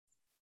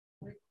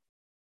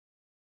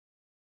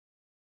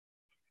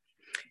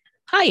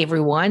Hi,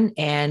 everyone,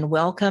 and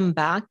welcome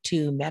back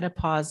to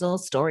Menopausal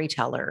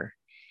Storyteller.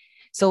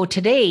 So,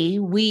 today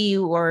we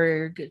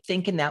were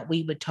thinking that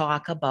we would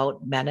talk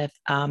about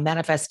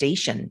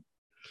manifestation.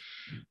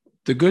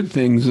 The good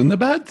things and the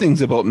bad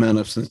things about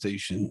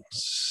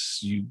manifestations.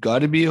 You got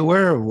to be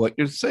aware of what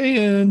you're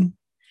saying.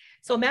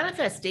 So,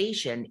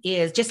 manifestation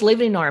is just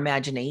living in our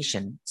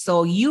imagination.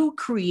 So, you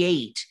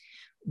create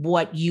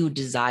what you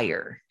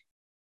desire.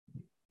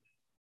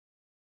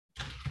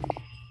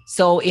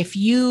 So, if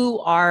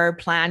you are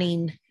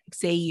planning,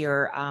 say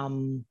you're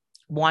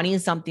wanting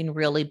something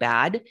really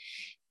bad,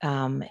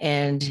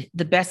 and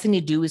the best thing to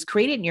do is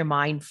create it in your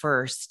mind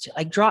first.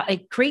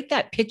 Create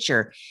that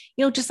picture.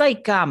 Just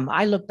like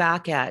I look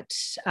back at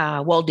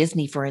Walt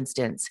Disney, for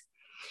instance.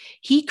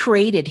 He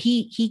created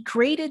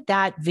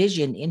that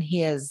vision in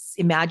his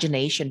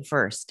imagination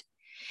first,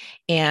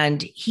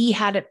 and he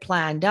had it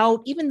planned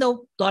out. Even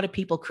though a lot of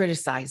people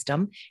criticized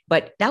him,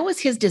 but that was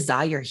his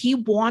desire. He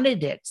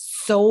wanted it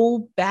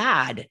so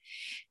bad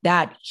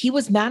that he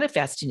was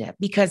manifesting it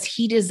because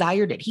he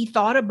desired it. He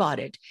thought about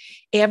it.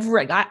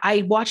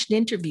 I watched an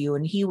interview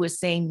and he was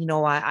saying,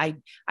 I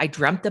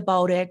dreamt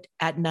about it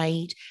at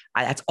night.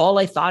 That's all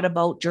I thought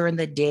about during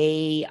the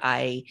day.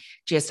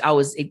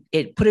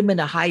 It put him in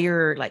a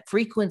higher like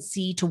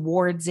frequency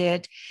towards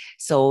it.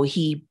 So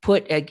he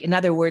put, in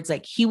other words,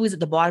 like he was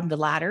at the bottom of the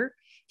ladder.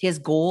 His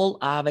goal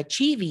of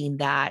achieving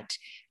that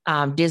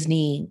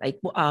Disneyland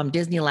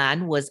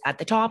was at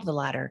the top of the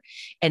ladder,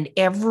 and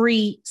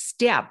every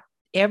step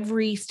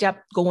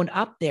going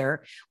up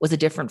there was a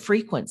different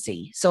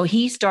frequency. So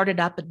he started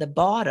up at the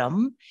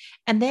bottom,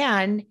 and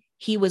then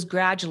he was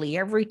gradually,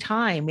 every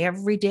time,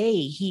 every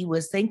day, he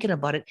was thinking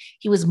about it.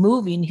 He was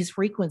moving his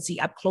frequency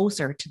up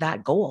closer to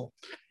that goal.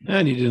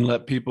 And he didn't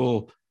let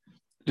people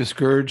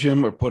discourage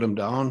him or put him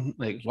down.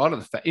 Like a lot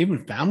of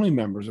even family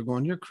members are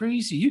going, "You're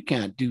crazy. You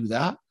can't do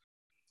that."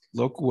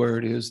 Look where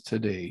it is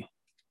today.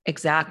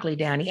 Exactly,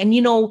 Danny. And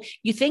you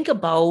think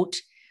about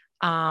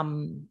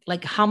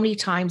like how many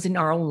times in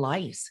our own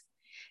lives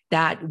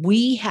that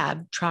we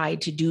have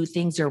tried to do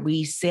things, or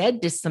we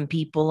said to some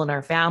people in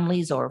our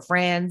families or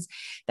friends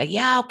that,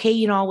 yeah,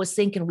 okay, I was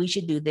thinking we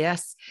should do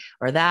this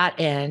or that.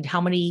 And how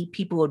many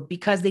people would,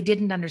 because they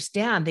didn't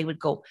understand, they would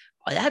go,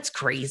 "Oh, that's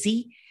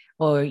crazy,"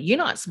 or "You're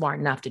not smart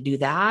enough to do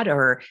that,"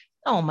 or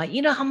 "Oh my,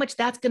 how much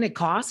that's going to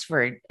cost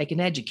for like an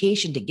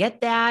education to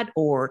get that,"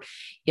 or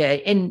yeah.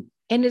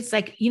 And it's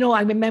like,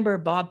 I remember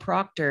Bob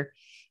Proctor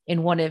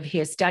in one of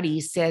his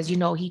studies says,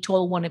 he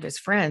told one of his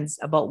friends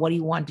about what he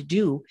wanted to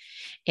do.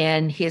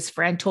 And his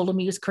friend told him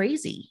he was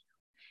crazy.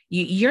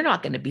 You're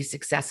not going to be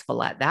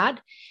successful at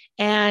that.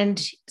 And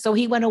so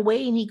he went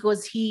away, and he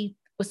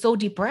was so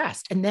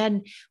depressed. And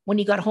then when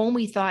he got home,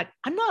 he thought,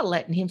 I'm not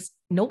letting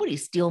nobody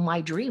steal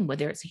my dream,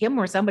 whether it's him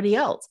or somebody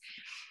else.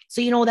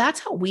 So,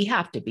 that's how we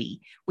have to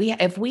be.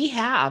 If we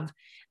have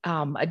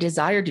a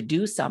desire to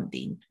do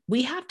something,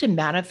 we have to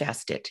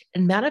manifest it.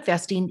 And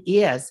manifesting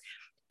is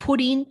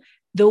putting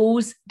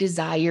those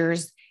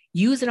desires,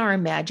 using our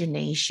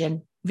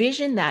imagination,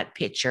 vision that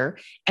picture,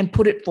 and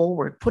put it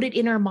forward, put it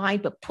in our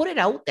mind, but put it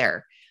out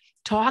there.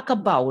 Talk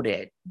about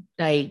it.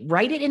 Like,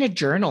 write it in a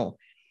journal.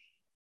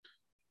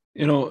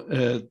 You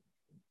know,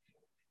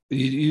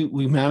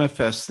 we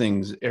manifest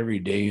things every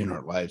day in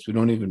our lives. We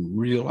don't even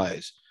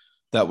realize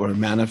that we're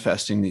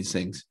manifesting these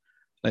things.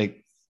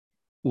 Like,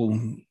 well,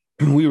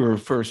 when we were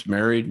first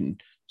married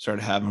and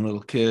started having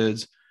little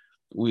kids,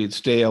 we'd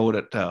stay out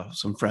at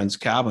some friend's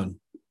cabin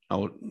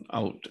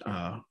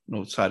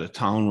outside of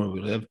town where we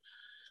live.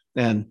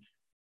 And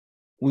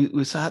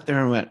we sat there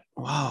and went,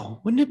 wow,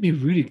 wouldn't it be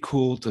really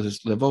cool to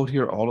just live out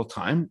here all the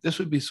time? This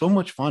would be so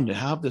much fun to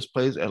have this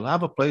place. I'll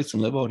have a place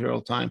and live out here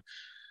all the time.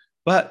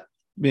 But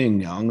being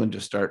young and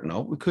just starting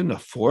out, we couldn't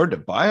afford to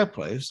buy a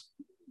place,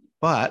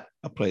 but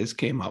a place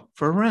came up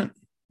for rent.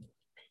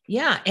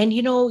 Yeah. And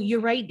you're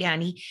right,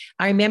 Danny.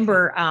 I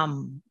remember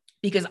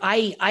because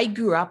I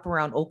grew up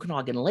around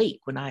Okanagan Lake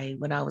when I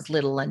was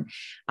little. And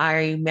I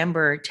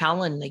remember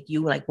telling like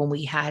you, like when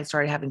we had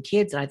started having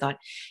kids, and I thought,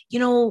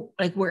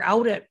 like we're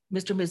out at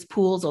Mr. and Ms.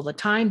 Pools all the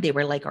time. They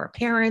were like our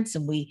parents,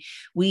 and we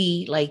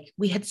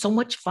had so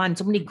much fun,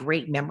 so many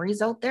great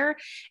memories out there.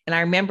 And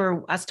I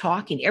remember us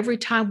talking every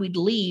time we'd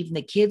leave, and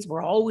the kids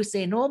were always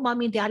saying, "Oh,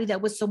 mommy and daddy,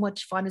 that was so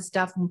much fun and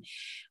stuff." And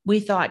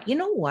we thought, you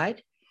know what?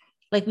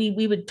 Like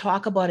we would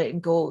talk about it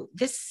and go,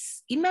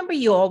 this, you remember,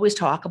 you always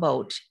talk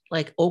about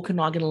like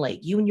Okanagan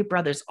Lake. You and your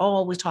brothers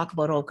always talk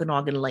about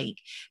Okanagan Lake.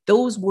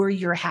 Those were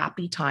your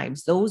happy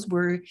times. Those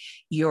were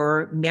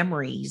your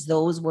memories.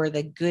 Those were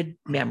the good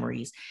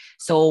memories.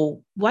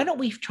 So why don't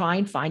we try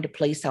and find a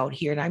place out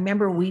here? And I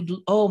remember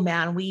oh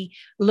man, we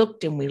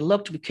looked and we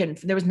looked, we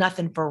couldn't, there was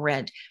nothing for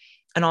rent.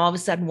 And all of a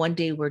sudden, one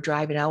day we're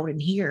driving out,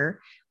 and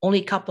here, only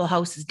a couple of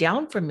houses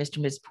down from Mr.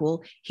 and Ms.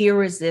 Pool,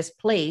 here is this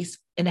place,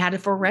 and had a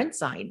for rent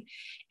sign.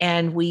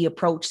 And we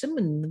approached them,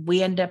 and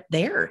we end up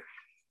there.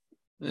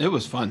 It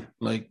was fun.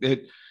 Like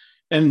it,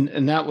 and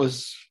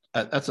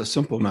that's a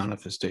simple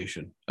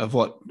manifestation of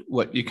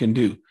what you can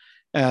do.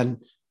 And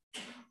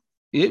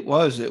it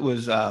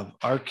was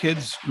our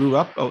kids grew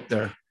up out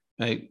there.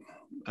 Like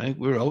I think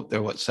we were out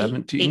there,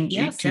 17,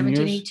 18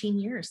 17, years? 18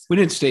 years. We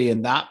didn't stay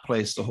in that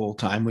place the whole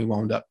time. We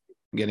wound up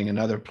getting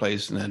another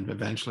place and then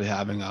eventually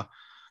having a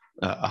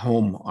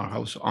home, our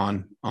house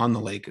on the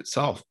lake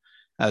itself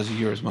as the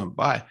years went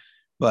by.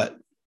 But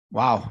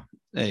wow,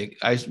 I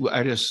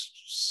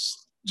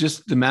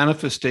just the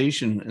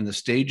manifestation and the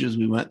stages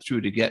we went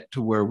through to get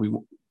to where we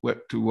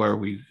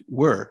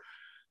were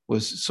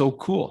was so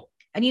cool.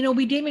 And,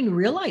 we didn't even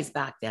realize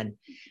back then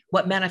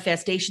what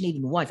manifestation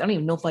even was. I don't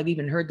even know if I've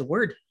even heard the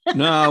word.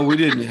 No, we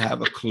didn't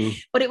have a clue.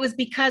 But it was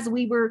because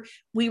we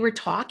were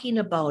talking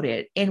about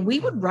it, and we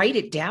would write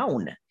it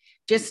down.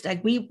 Just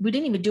like we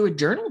didn't even do a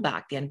journal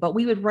back then, but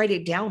we would write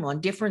it down on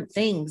different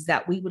things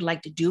that we would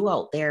like to do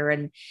out there.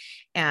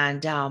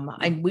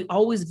 And we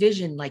always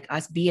visioned like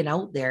us being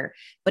out there,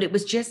 but it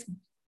was just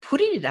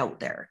putting it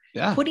out there,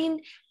 putting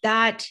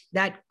that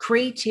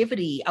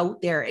creativity out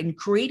there and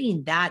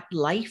creating that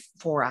life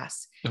for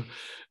us.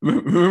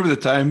 Remember the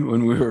time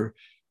when we were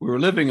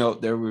living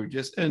out there, we were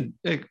just, and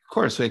of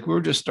course, like we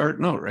were just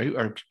starting out, right?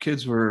 Our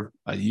kids were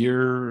a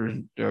year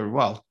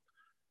or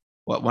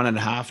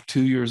 1.5,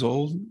 2 years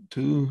old,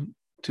 two,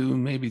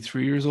 maybe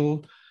 3 years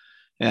old.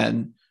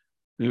 And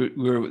it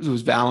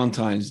was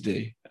Valentine's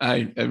Day.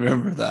 I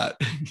remember that.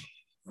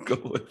 Go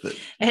with it.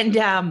 And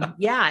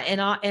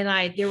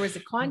there was a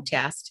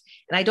contest,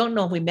 and I don't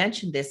know if we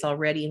mentioned this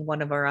already in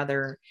one of our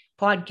other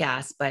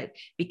podcasts, but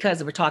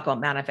because we're talking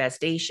about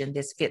manifestation,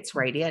 this fits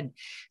right in.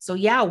 So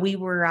we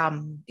were,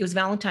 it was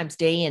Valentine's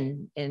Day,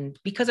 and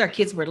because our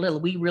kids were little,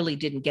 we really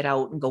didn't get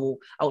out and go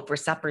out for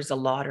suppers a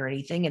lot or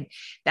anything. And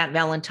that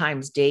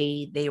Valentine's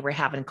Day, they were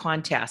having a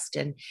contest,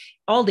 and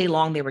all day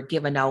long they were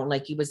giving out,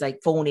 like it was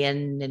like phone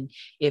in, and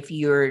if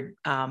your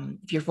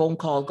phone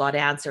call got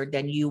answered,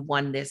 then you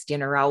won this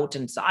dinner out.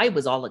 And so I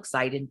was all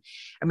excited.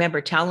 I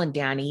remember telling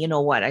Danny, you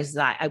know what, I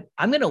said,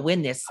 I'm going to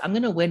win this. I'm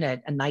going to win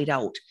a night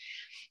out.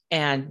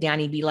 And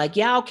Danny'd be like,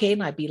 yeah, okay.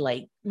 And I'd be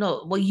like,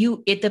 no, well,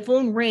 if the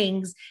phone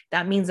rings,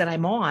 that means that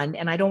I'm on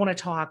and I don't want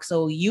to talk.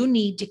 So you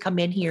need to come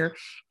in here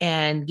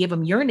and give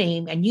them your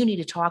name, and you need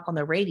to talk on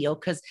the radio.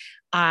 Cause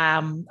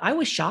I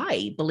was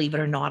shy, believe it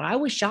or not. I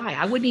was shy.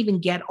 I wouldn't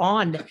even get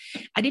on.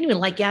 I didn't even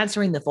like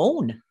answering the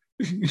phone.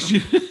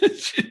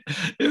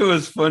 It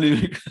was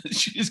funny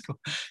because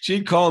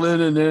she'd call in,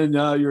 and then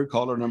you're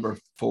caller number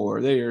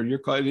 4 there.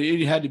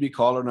 You had to be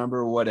caller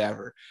number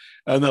whatever.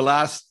 And the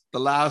last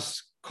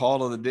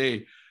call of the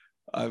day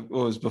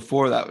was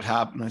before that would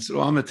happen. I said,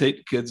 well, I'm going to take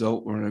the kids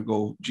out. We're going to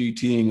go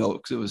GTing out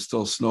because it was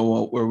still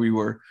snow out where we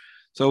were.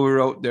 So we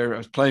were out there. I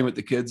was playing with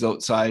the kids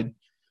outside,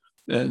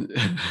 and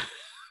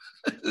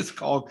this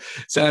call,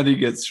 Sandy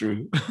gets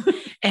through.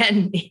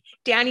 And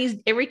Danny's,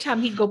 every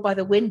time he'd go by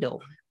the window,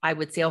 I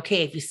would say,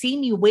 okay, if you see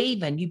me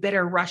waving, you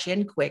better rush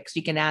in quick so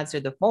you can answer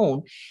the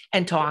phone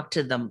and talk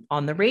to them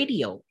on the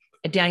radio.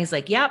 And Danny's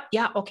like, yeah,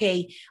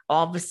 okay.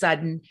 All of a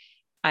sudden,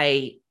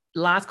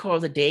 last call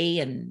of the day,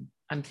 and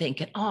I'm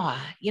thinking, I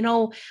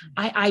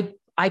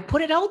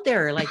put it out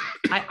there. Like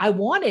I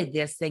wanted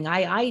this thing.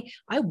 I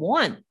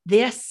want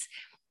this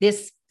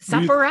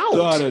supper out.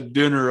 Thought a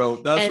dinner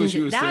out. That's and what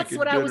she was thinking. That's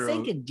what I was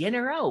thinking,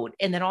 dinner out.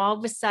 And then all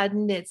of a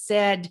sudden it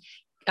said,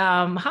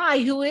 hi,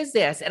 who is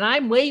this? And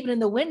I'm waving in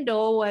the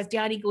window as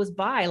Danny goes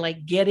by,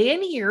 like, get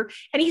in here.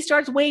 And he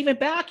starts waving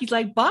back. He's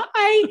like,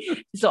 bye.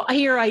 So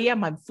here I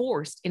am. I'm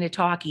forced into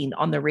talking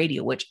on the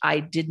radio, which I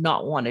did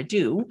not want to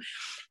do,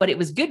 but it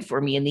was good for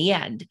me in the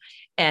end.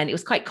 And it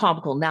was quite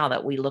comical now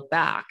that we look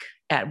back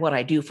at what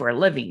I do for a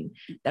living,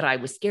 that I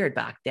was scared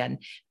back then.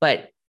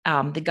 But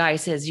the guy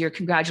says,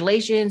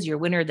 congratulations, you're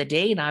winner of the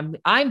day. And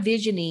I'm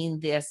visioning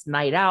this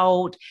night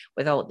out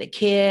without the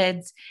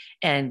kids.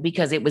 And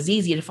because it was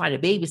easy to find a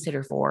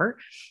babysitter for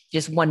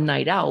just one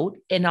night out.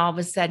 And all of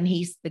a sudden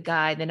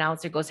the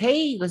announcer goes,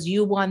 hey,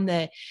 you won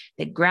the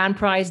grand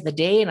prize of the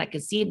day. And I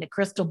can see it in the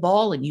crystal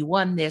ball, and you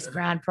won this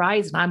grand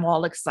prize. And I'm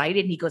all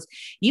excited. And he goes,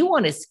 you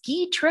won a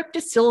ski trip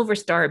to Silver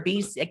Star,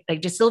 BC,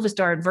 like just Silver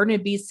Star in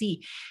Vernon, BC.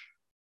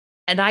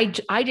 And I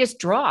just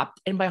dropped,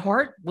 and my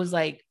heart was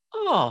like,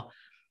 oh.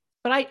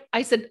 But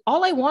I said,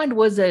 all I wanted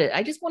was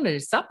I just wanted a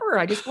supper.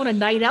 I just want a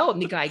night out.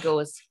 And the guy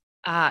goes,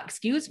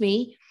 excuse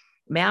me,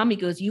 ma'am. He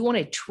goes, you want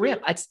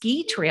a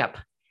ski trip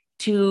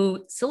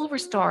to Silver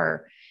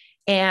Star.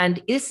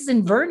 And this is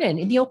in Vernon,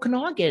 in the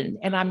Okanagan.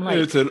 And I'm like,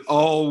 it's an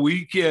all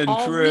weekend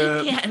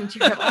trip,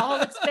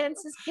 all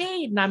expenses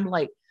paid. And I'm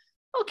like,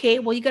 okay,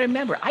 well, you got to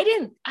remember, I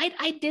didn't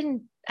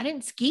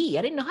ski.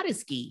 I didn't know how to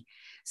ski.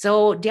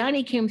 So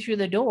Danny came through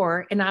the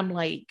door, and I'm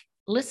like,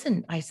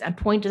 listen, I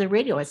pointed to the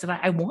radio. I said,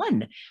 I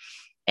won.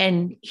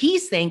 And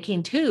he's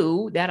thinking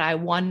too that I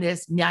won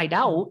this night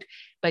out,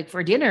 like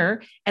for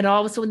dinner. And all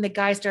of a sudden the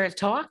guy starts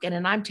talking,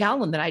 and I'm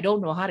telling him that I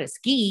don't know how to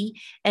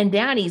ski. And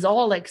Danny's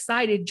all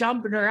excited,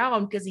 jumping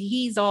around because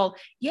he's all,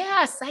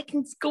 yes, I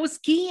can go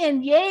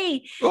skiing.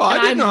 Yay. Well, I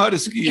didn't know how to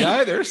ski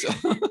either. So.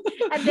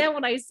 And then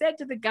when I said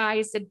to the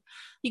guy,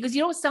 he goes,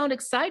 you don't sound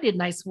excited.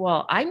 And I said,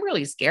 well, I'm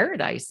really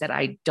scared. I said,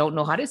 I don't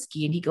know how to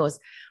ski. And he goes,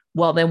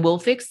 well, then we'll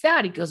fix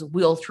that. He goes,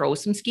 we'll throw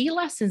some ski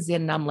lessons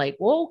in. And I'm like,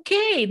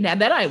 okay. Now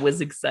then I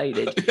was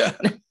excited.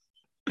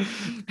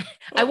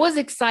 I was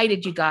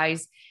excited, you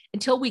guys,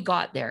 until we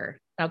got there.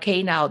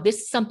 Okay, now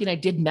this is something I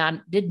did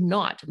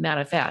not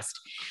manifest.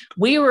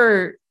 We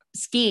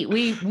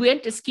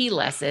went to ski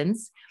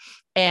lessons,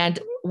 and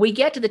we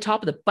get to the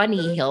top of the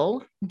bunny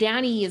hill.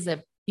 Danny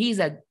he's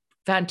a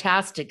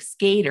fantastic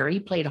skater. He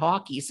played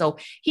hockey, so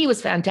he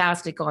was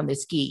fantastic on the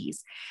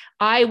skis.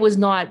 I was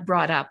not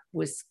brought up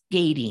with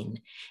skating,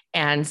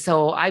 and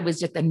so I was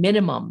just the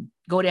minimum: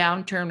 go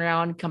down, turn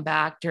around, come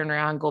back, turn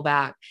around, go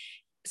back.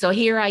 So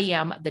here I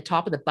am at the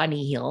top of the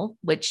bunny hill,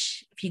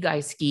 which if you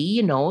guys ski,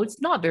 you know,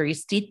 it's not very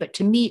steep, but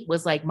to me, it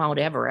was like Mount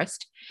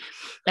Everest.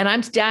 And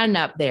I'm standing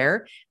up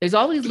there. There's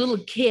all these little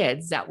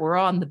kids that were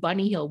on the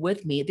bunny hill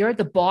with me. They're at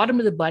the bottom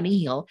of the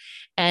bunny hill,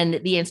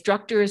 and the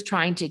instructor is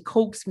trying to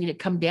coax me to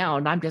come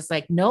down. I'm just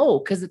like, no,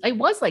 because it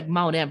was like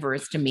Mount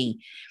Everest to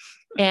me.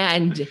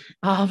 And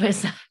all of a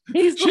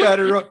sudden, she had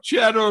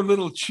her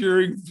little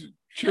cheering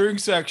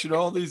section.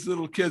 All these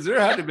little kids.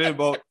 There had to be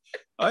about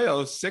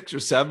 6 or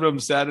 7 of them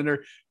standing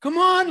there. Come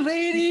on,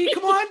 lady,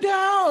 come on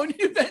down.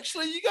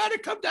 Eventually, you got to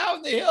come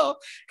down the hill.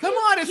 Come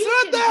on, it's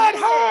not that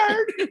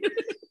hard.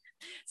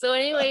 So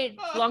anyway,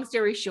 long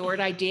story short,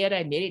 I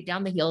made it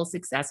down the hill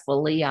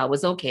successfully. I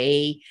was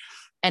okay.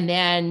 And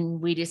then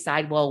we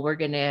decided, well, we're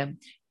going to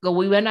go.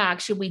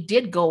 We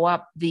did go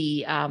up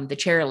the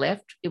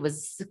chairlift. It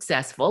was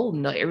successful.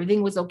 No,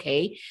 everything was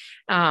okay.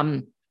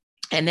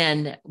 And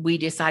then we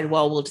decided,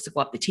 well, we'll just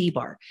go up the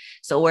T-bar.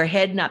 So we're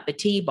heading up the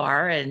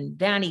T-bar, and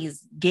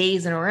Danny's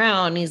gazing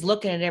around. He's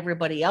looking at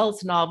everybody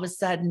else. And all of a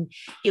sudden,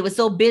 he was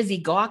so busy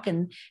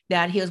gawking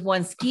that his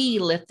one ski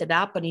lifted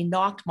up and he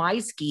knocked my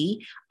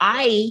ski.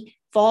 I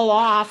fall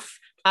off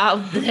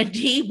of the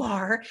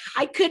T-bar.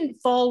 I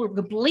couldn't fall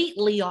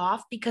completely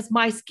off because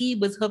my ski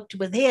was hooked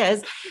with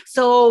his.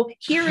 So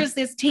here is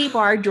this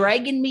T-bar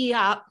dragging me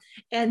up,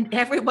 and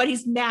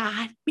everybody's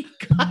mad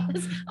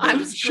because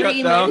I'm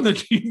screaming. Shut down the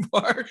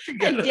T-bar.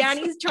 And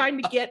Danny's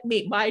trying to get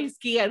my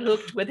ski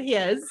unhooked with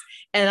his,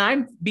 and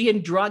I'm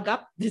being drug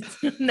up in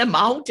the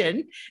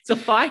mountain. So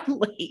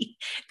finally,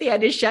 they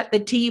had to shut the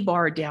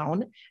T-bar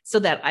down so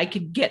that I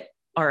could get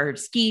our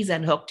skis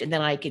unhooked, and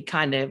then I could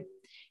kind of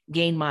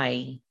gain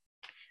my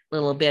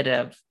little bit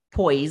of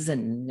poise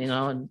and, you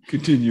know, and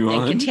continue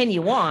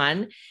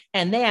on.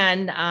 And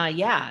then,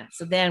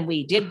 so then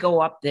we did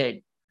go up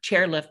the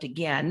chairlift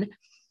again,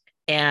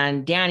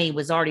 and Danny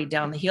was already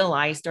down the hill.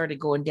 I started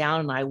going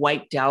down, and I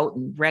wiped out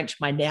and wrenched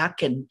my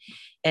neck and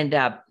end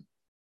up,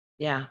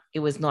 it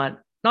was not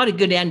a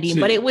good ending. See,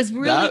 but it was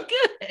really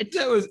good.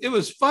 It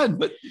was fun,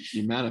 but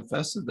you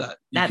manifested that.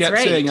 You That's kept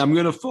right. saying, I'm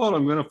going to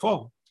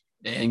fall.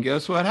 And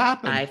guess what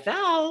happened? I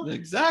fell.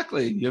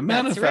 Exactly. You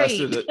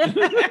manifested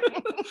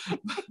it.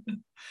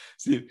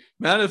 See,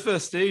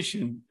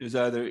 manifestation is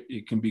either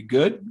it can be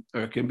good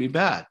or it can be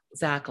bad.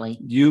 Exactly.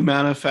 You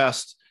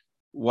manifest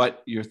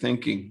what you're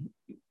thinking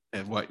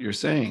and what you're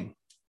saying.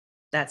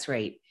 That's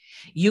right.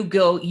 You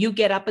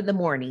get up in the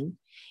morning,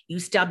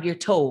 you stub your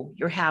toe,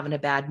 you're having a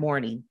bad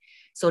morning.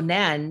 So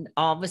then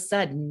all of a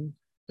sudden,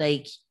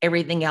 like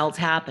everything else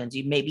happens.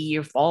 Maybe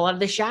you fall out of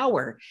the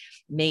shower.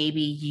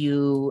 Maybe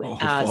you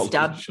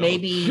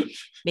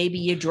maybe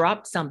you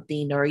drop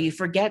something or you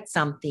forget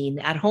something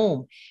at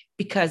home,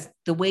 because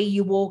the way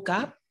you woke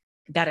up,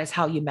 that is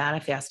how you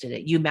manifested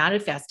it. You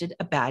manifested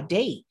a bad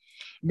day.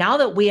 Now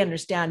that we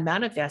understand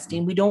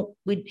manifesting,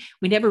 we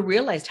never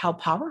realized how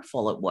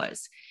powerful it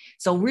was.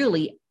 So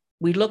really,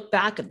 we look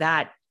back at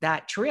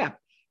that trip,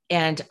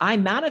 and I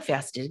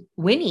manifested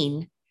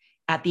winning.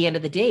 At the end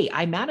of the day,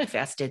 I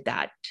manifested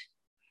that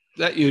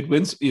you'd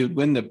win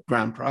the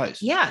grand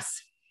prize.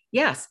 Yes.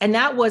 And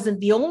that wasn't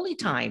the only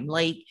time.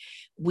 Like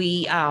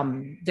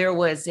there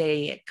was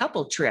a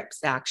couple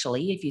trips,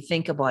 actually, if you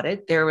think about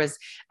it. There was,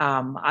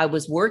 I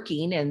was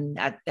working, and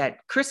at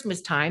that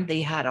Christmas time,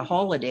 they had a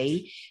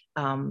holiday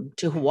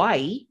to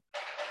Hawaii.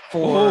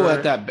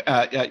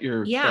 At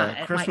your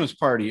Christmas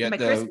party, at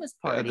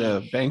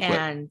the banquet.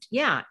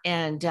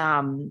 And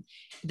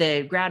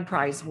the grand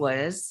prize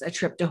was a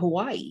trip to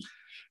Hawaii.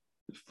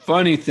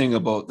 Funny thing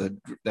about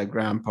that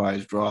grand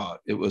prize draw,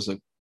 it was a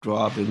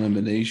draw of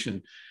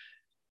elimination.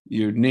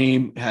 Your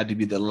name had to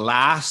be the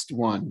last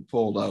one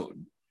pulled out,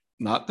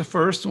 not the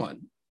first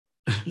one.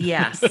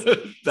 Yes.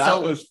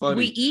 That was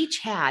funny.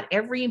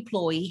 Every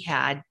employee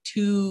had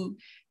 2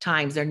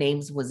 times their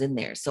names was in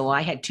there. So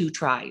I had 2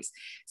 tries.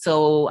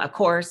 So of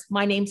course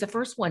my name's the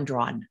first one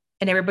drawn,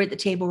 and everybody at the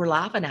table were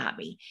laughing at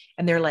me,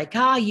 and they're like,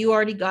 you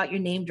already got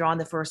your name drawn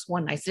the first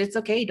one. I said, it's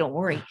okay. Don't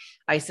worry.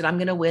 I said, I'm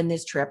going to win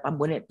this trip. I'm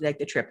winning like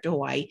the trip to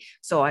Hawaii.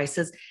 So I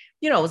says,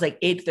 it was like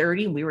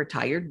 8:30 and we were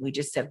tired. We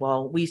just said,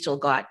 well, we still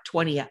got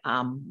 20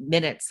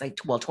 minutes,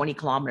 20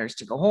 kilometers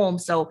to go home.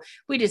 So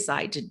we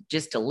decided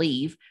to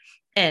leave.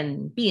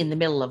 And being in the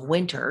middle of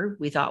winter,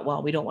 we thought,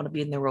 well, we don't want to be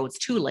in the roads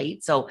too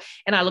late. So,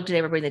 and I looked at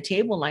everybody at the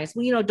table and I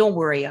said, well, don't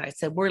worry. I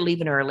said, we're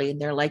leaving early. And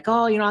they're like,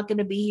 oh, you're not going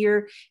to be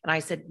here. And I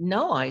said,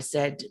 no, I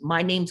said,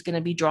 my name's going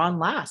to be drawn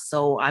last.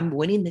 So I'm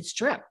winning this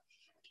trip.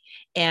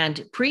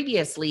 And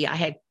previously I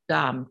had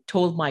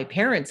told my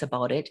parents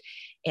about it.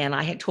 And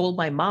I had told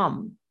my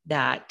mom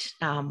that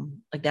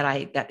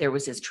there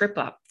was this trip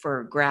up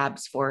for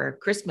grabs for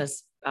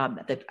Christmas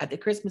at the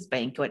Christmas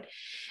banquet.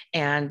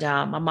 And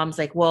my mom's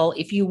like, well,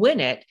 if you win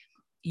it,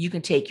 you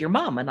can take your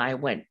mom. And I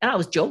went, and I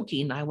was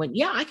joking. I went,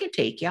 yeah, I can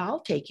take you.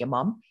 I'll take you,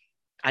 mom.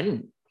 I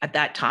didn't, at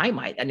that time,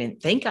 I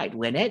didn't think I'd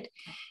win it.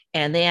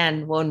 And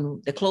then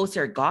when the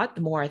closer it got,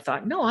 the more I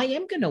thought, no, I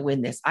am going to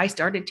win this. I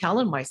started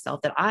telling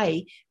myself that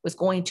I was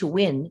going to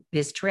win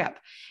this trip.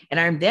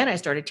 And then I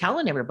started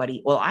telling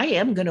everybody, well, I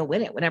am going to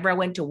win it. Whenever I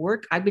went to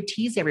work, I would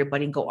tease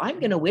everybody and go,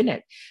 I'm going to win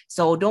it.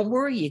 So don't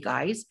worry, you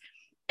guys.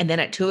 And then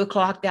at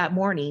 2:00 that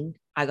morning,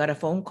 I got a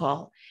phone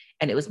call,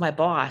 and it was my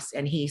boss.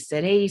 And he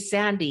said, hey,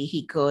 Sandy,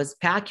 he goes,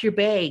 pack your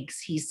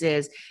bags. He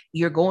says,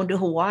 you're going to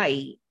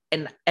Hawaii.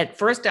 And at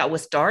first I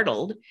was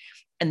startled.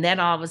 And then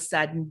all of a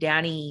sudden,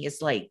 Danny is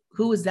like,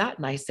 who is that?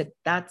 And I said,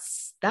 that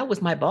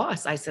was my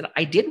boss. I said,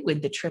 I did win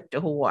the trip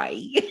to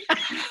Hawaii.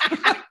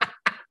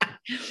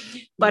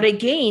 But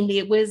again,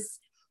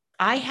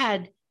 I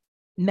had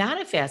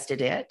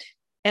manifested it.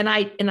 And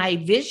I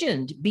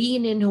visioned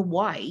being in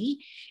Hawaii,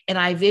 and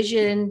I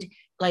visioned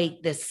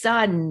like the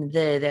sun,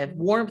 the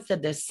warmth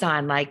of the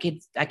sun. I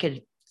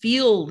could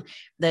feel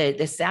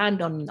the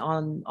sand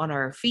on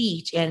our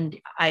feet. And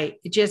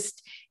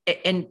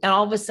and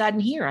all of a sudden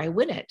here, I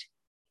win it.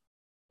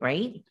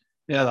 Right?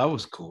 Yeah, that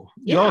was cool.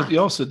 Yeah. You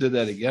also did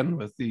that again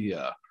with the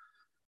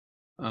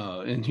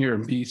in here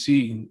in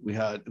BC. We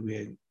had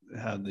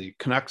the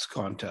Canucks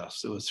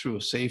contest. It was through a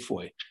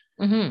Safeway.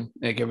 Mm-hmm.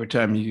 Like every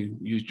time you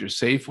used your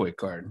Safeway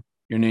card,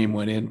 your name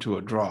went into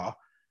a draw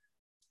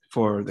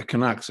for the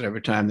Canucks.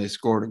 Every time they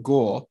scored a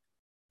goal,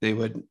 they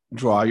would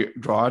draw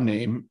a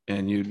name,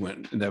 and you'd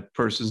win. And that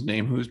person's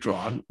name who's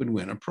drawn would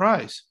win a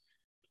prize.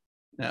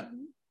 Yeah.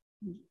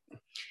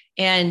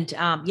 And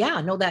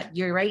no, that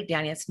you're right,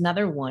 Danny. It's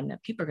another one.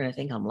 People are going to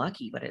think I'm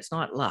lucky, but it's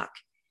not luck.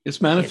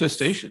 It's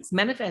manifestation. It's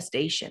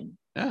manifestation.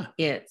 Yeah.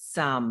 It's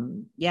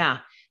yeah.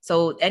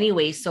 So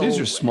anyway, these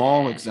are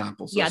small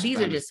examples. Yeah, these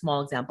are just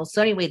small examples.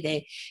 So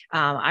anyway,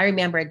 I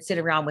remember I'd sit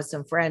around with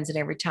some friends, and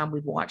every time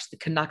we'd watch the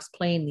Canucks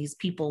playing, these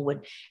people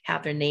would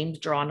have their names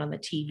drawn on the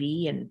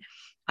TV, and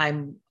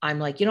I'm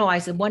like, I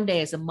said one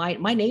day, I said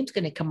my name's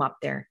going to come up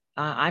there.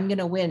 I'm going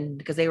to win,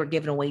 because they were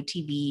giving away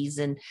TVs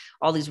and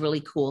all these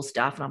really cool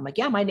stuff. And I'm like,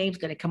 yeah, my name's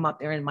going to come up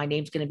there, and my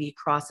name's going to be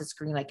across the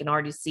screen. I can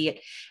already see it.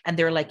 And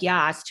they're like,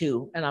 yeah, us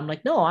too. And I'm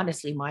like, no,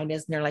 honestly, mine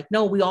is. And they're like,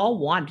 no, we all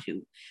want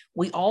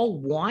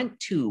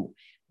to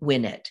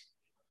win it.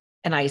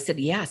 And I said,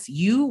 yes,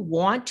 you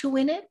want to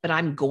win it, but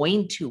I'm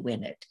going to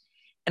win it.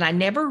 And I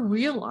never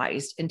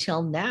realized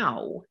until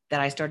now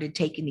that I started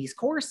taking these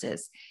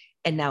courses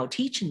and now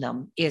teaching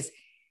them is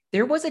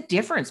there was a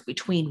difference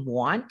between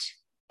want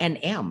and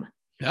M.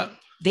 Yeah.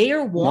 They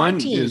are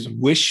wanting. One is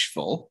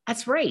wishful.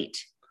 That's right.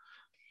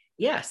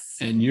 Yes.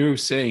 And you're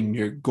saying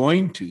you're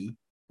going to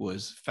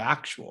was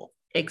factual.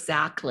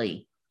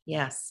 Exactly.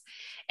 Yes.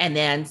 And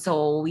then,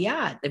 so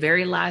yeah, the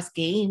very last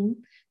game,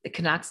 the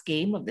Canucks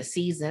game of the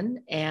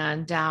season,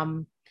 and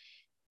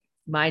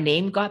my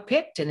name got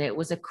picked, and it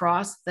was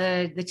across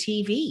the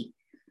TV.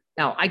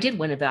 Now, I did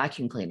win a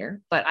vacuum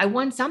cleaner, but I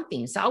won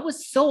something. So I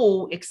was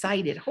so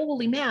excited.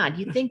 Holy man,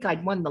 you'd think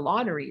I'd won the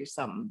lottery or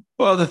something.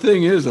 Well, the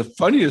thing is, the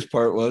funniest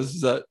part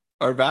was that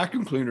our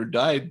vacuum cleaner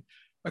died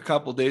a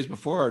couple of days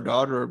before. Our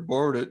daughter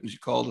bought it, and she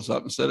called us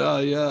up and said, oh,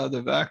 yeah,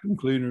 the vacuum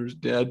cleaner's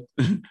dead.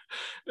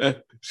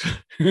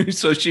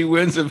 So she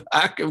wins a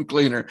vacuum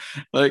cleaner.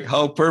 Like,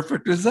 how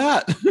perfect is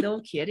that? No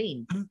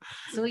kidding.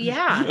 So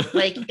yeah,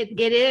 like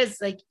it is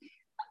like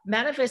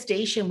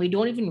manifestation. We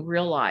don't even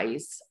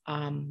realize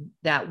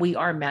that we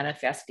are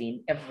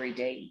manifesting every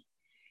day.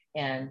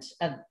 And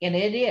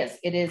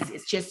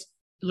it's just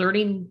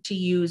learning to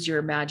use your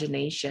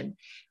imagination,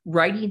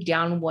 writing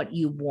down what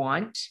you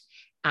want,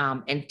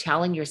 and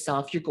telling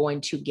yourself you're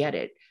going to get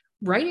it.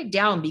 Write it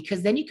down,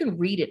 because then you can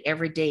read it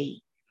every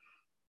day.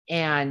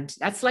 And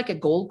that's like a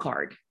goal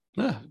card.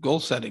 Yeah, goal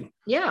setting.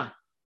 Yeah.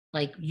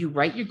 Like you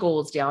write your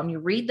goals down, you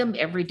read them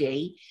every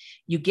day,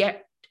 you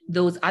get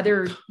those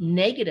other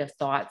negative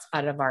thoughts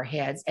out of our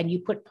heads, and you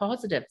put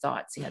positive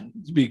thoughts in.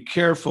 Be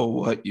careful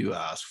what you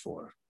ask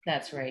for.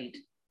 That's right.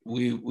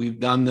 We've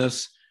done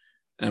this,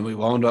 and we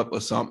wound up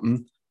with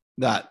something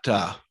that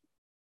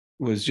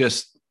was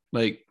just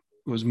like,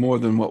 was more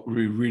than what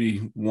we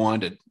really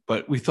wanted,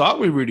 but we thought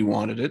we really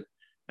wanted it,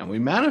 and we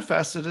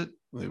manifested it.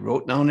 We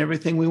wrote down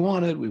everything we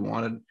wanted. We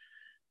wanted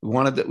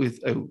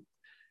that.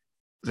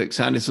 Like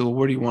Sandy said, well,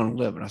 where do you want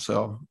to live? And I said,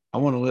 oh, I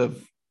want to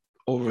live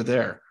over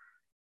there.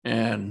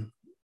 And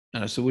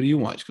I said, what do you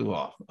want? She goes,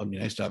 well, it'd be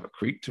nice to have a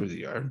creek through the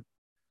yard.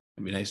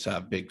 It'd be nice to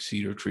have big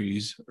cedar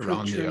trees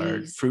around the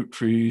yard, fruit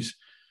trees.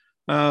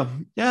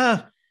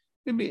 Yeah,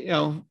 it'd be,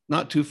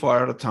 not too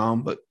far out of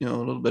town, but, a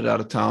little bit out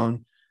of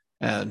town.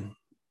 And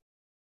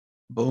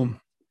boom,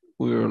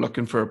 we were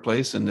looking for a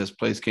place, and this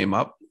place came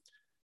up,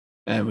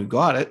 and we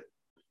got it.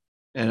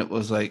 And it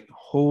was like,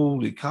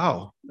 holy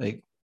cow,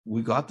 like,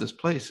 we got this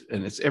place,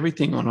 and it's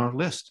everything on our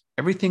list.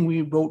 Everything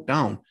we wrote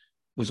down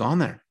was on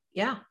there.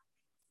 Yeah.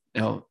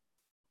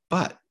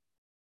 But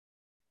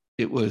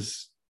it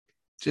was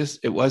just,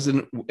 it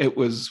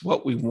was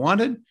what we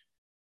wanted,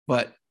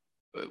 but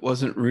it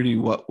wasn't really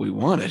what we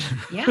wanted.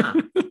 Yeah.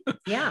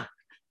 Yeah.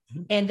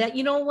 And that,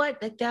 you know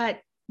what,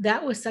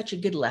 that was such a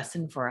good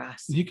lesson for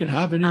us. You can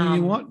have anything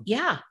you want.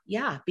 Yeah.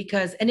 Yeah.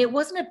 Because, and it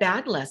wasn't a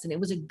bad lesson. It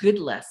was a good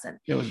lesson.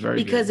 It was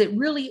very because good. it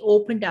really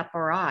opened up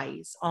our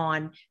eyes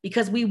on,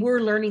 because we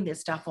were learning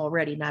this stuff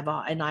already.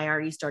 And I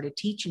already started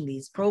teaching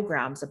these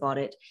programs about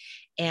it.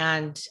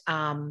 And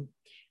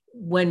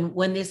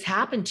when this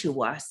happened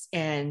to us,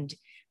 and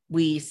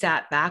we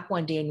sat back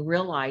one day and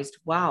realized,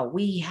 wow,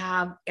 we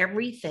have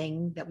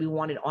everything that we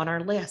wanted on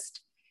our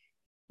list.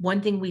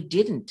 One thing we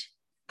didn't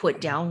put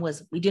down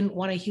was we didn't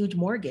want a huge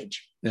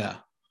mortgage. Yeah.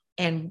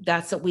 And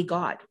that's what we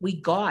got. We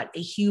got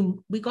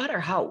our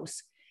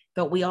house,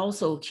 but we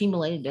also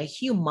accumulated a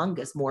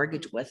humongous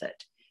mortgage with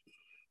it.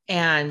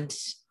 And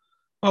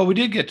well, we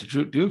did get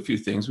to do a few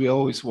things. We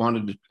always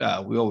wanted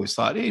to, we always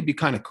thought, hey, it'd be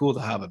kind of cool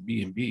to have a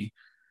B&B.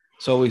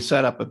 So we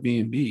set up a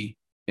B&B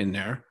in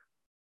there.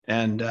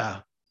 And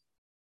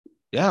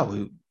yeah,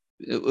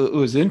 it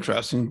was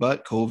interesting,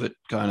 but COVID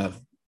kind of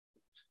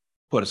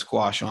put a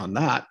squash on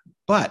that.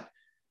 But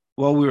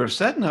while we were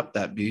setting up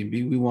that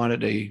B&B, we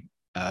wanted a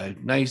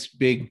nice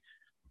big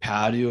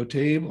patio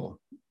table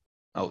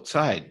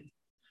outside.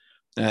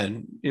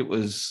 And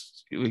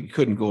we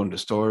couldn't go into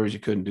stores. You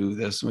couldn't do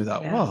this. And we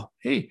thought, well,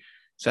 hey,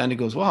 Sandy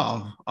goes,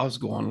 well, I'll just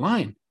go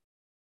online.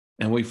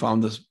 And we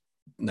found this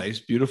nice,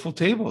 beautiful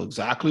table,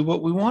 exactly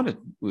what we wanted.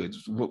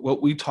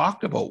 What we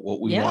talked about,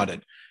 what we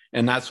wanted.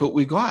 And that's what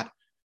we got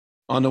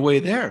on the way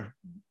there.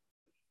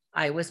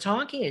 I was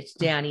talking to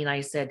Danny and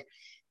I said,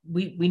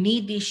 we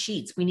need these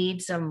sheets. We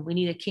need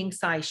a king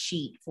size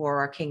sheet for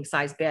our king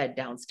size bed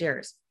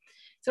downstairs.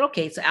 I said,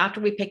 okay, so after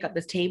we pick up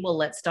this table,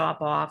 let's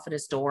stop off at a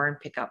store and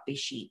pick up these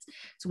sheets.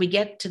 So we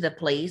get to the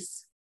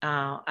place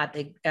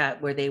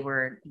where they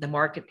were, the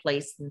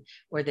marketplace, and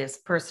where this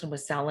person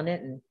was selling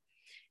it.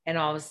 And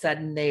all of a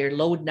sudden they're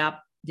loading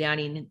up,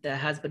 Danny and the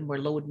husband were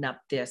loading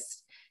up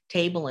this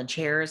table and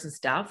chairs and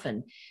stuff.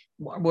 And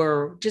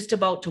we're just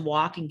about to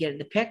walk and get in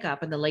the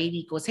pickup. And the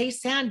lady goes, hey,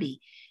 Sandy,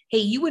 hey,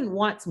 you wouldn't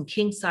want some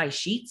king size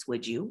sheets,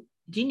 would you?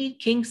 Do you need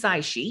king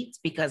size sheets?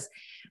 Because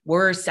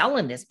we're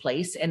selling this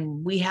place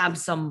and we have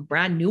some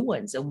brand new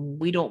ones and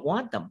we don't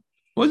want them.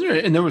 Wasn't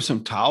there? And there were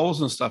some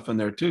towels and stuff in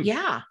there too.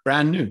 Yeah.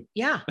 Brand new.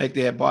 Yeah. Like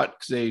they had bought,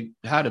 because they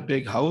had a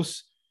big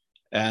house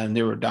and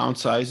they were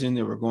downsizing.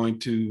 They were going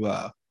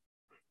to,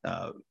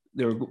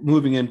 they were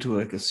moving into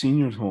like a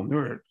senior's home. They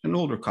were an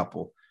older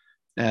couple.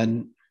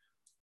 And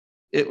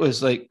it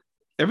was like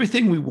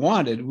everything we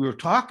wanted, we were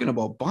talking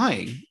about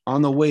buying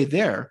on the way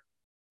there,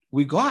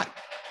 we got.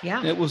 Yeah.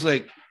 And it was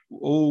like,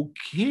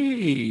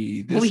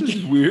 okay, this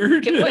is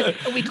weird.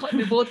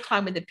 We both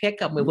climbed in the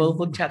pickup. We both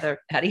looked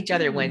at each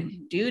other,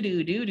 went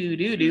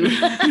do.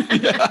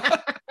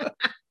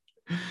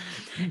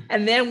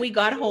 And then we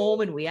got home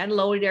and we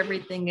unloaded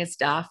everything and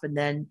stuff. And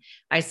then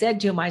I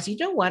said to him, I said, you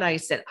know what? I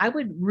said, I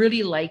would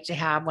really like to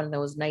have one of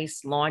those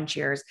nice lawn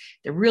chairs,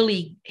 the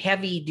really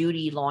heavy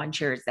duty lawn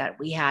chairs that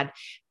we had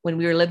when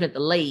we were living at the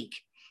lake.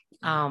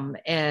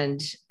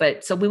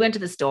 So we went to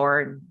the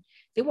store and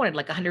they wanted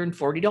like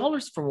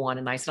 $140 for one.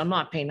 And I said, I'm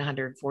not paying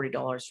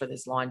 $140 for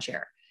this lawn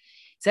chair.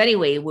 So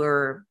anyway,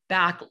 we're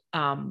back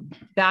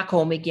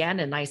home again.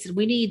 And I said,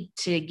 we need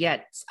to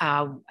get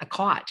a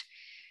cot.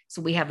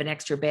 So we have an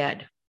extra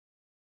bed,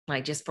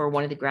 like just for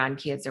one of the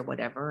grandkids or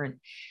whatever. And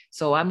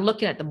so I'm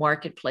looking at the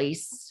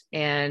marketplace,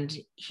 and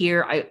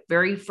here,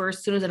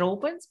 as soon as it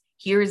opens,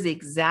 here's the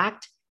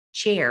exact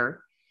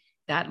chair,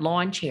 that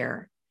lawn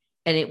chair.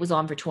 And it was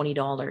on for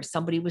 $20.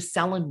 Somebody was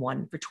selling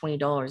one for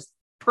 $20,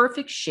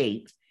 perfect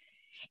shape,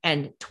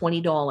 and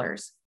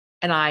 $20.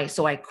 And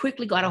so I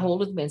quickly got a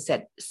hold of them and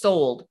said,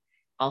 sold,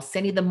 I'll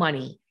send you the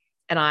money.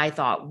 And I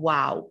thought,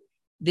 wow,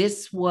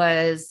 this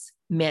was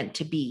meant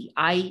to be.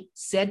 I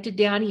said to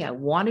Danny, I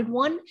wanted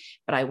one,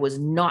 but I was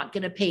not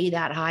going to pay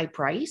that high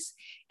price.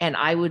 And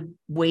I would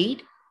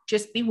wait,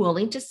 just be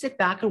willing to sit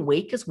back and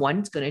wait because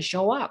one's going to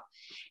show up.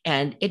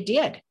 And it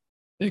did.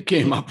 It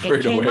came up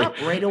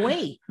right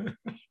away.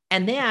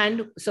 And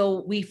then,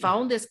 so we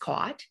found this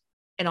cot,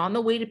 and on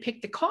the way to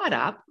pick the cot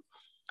up,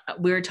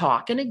 we were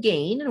talking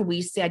again. And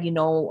we said,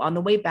 on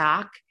the way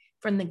back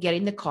from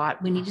getting the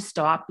cot, we need to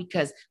stop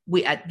because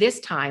at this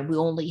time, we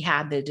only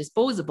had the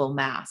disposable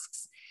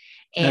masks.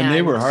 And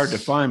they were hard to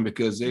find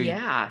because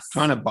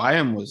trying to buy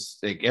them was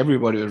like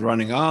everybody was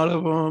running out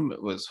of them.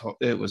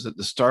 It was at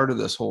the start of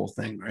this whole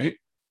thing, right?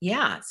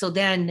 Yeah. So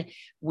then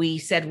we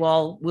said,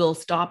 well, we'll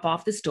stop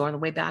off the store on the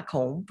way back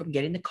home from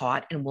getting the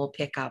cot, and we'll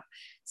pick up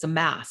some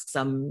masks,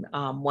 some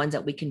ones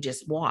that we can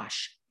just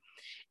wash.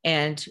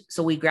 And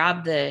so we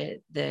grabbed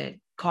the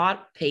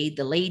cot, paid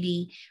the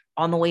lady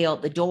on the way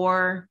out the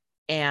door,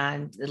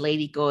 and the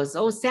lady goes,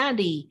 oh,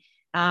 Sandy,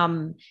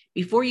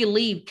 before you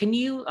leave, can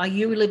you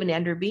live in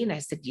Enderby? And I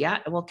said, yeah.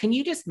 Well, can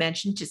you just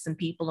mention to some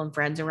people and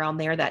friends around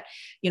there that,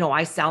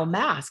 I sell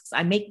masks,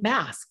 I make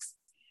masks.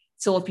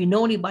 So if you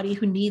know anybody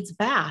who needs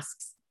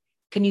masks,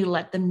 can you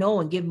let them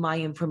know and give my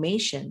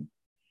information?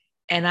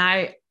 And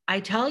I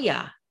tell you,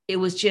 it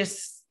was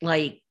just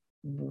like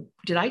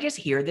did I just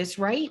hear this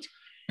right?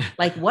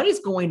 Like, what is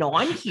going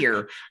on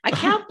here? I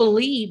can't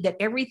believe that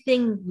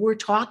everything we're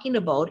talking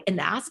about and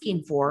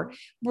asking for,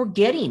 we're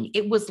getting.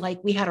 It was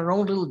like we had our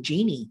own little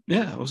genie.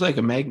 Yeah, it was like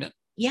a magnet.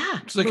 Yeah.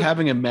 It's like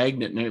having a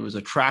magnet, and it was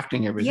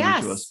attracting everything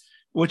to us,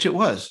 which it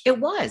was. It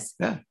was.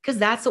 Yeah. Because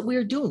that's what we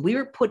were doing. We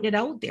were putting it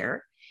out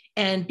there.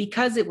 And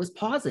because it was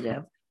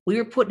positive, we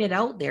were putting it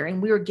out there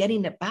and we were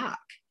getting it back.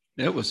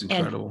 It was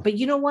incredible. But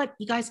you know what,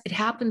 you guys, it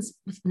happens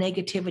with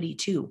negativity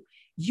too.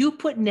 You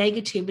put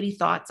negativity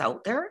thoughts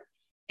out there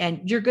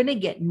and you're going to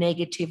get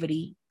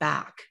negativity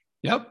back.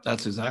 Yep.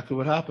 That's exactly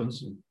what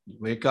happens. You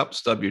wake up,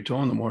 stub your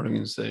toe in the morning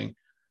and saying,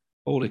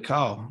 holy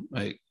cow,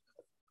 like,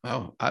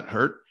 oh, that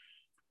hurt.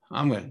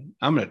 I'm going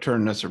to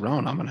turn this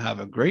around. I'm going to have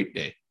a great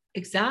day.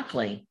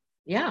 Exactly.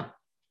 Yeah.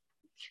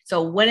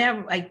 So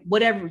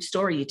whatever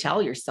story you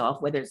tell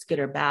yourself, whether it's good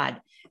or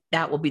bad,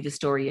 that will be the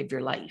story of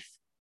your life.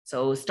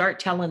 So start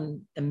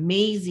telling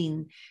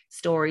amazing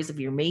stories of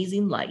your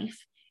amazing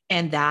life,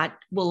 and that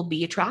will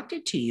be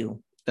attracted to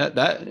you.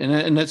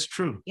 And that's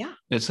true. Yeah.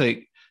 It's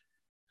like,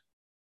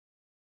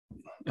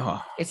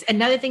 it's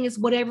another thing is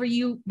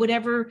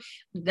whatever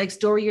like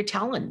story you're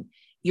telling,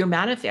 you're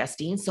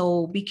manifesting.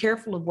 So be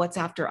careful of what's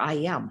after I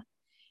am.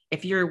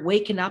 If you're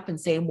waking up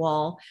and saying,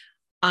 well,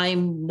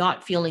 I'm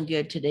not feeling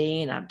good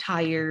today and I'm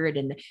tired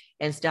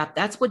and stuff,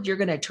 that's what you're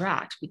going to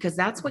attract, because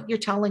that's what you're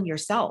telling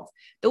yourself.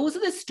 Those are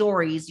the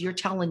stories you're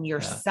telling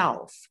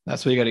yourself. Yeah.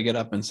 That's what you got to get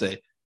up and say.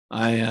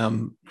 I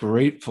am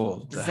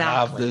grateful to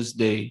have this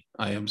day.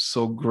 I am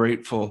so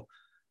grateful.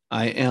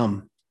 I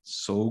am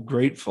so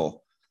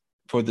grateful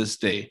for this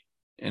day.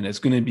 And it's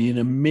going to be an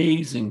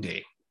amazing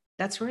day.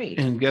 That's right.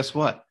 And guess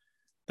what?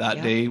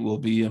 That day will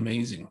be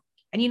amazing.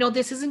 And, you know,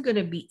 this isn't going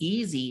to be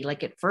easy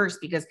like at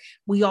first, because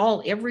we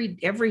all, every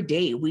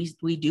day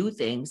we do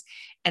things,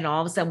 and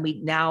all of a sudden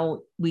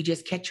we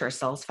just catch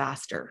ourselves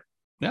faster.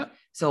 Yeah.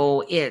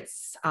 So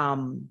it's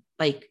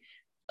like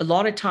a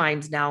lot of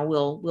times now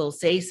we'll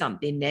say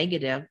something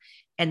negative,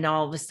 and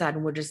all of a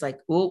sudden we're just like,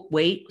 oh,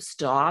 wait,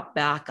 stop,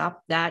 back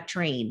up that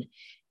train.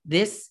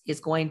 This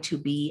is going to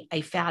be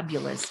a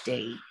fabulous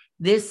day.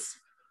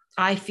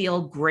 I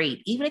feel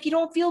great. Even if you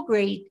don't feel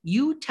great,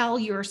 you tell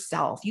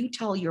yourself, you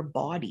tell your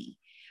body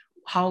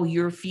how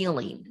you're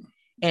feeling.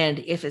 And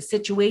if a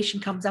situation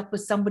comes up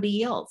with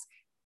somebody else,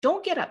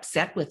 don't get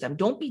upset with them.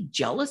 Don't be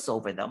jealous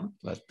over them.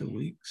 Let the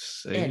weak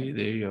say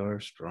they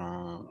are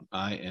strong.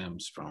 I am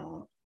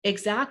strong.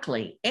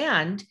 Exactly.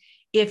 And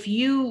if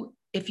you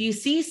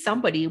see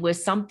somebody with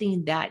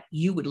something that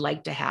you would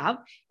like to have,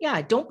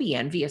 don't be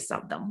envious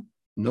of them.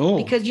 No.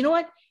 Because you know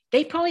what?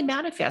 They probably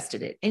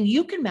manifested it, and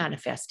you can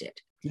manifest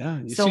it. Yeah.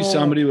 You see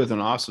somebody with an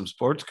awesome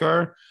sports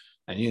car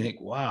and you think,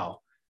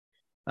 wow,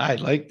 I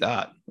like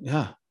that.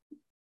 Yeah.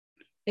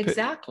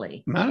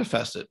 Exactly.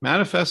 Manifest it.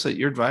 Manifest that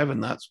you're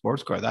driving that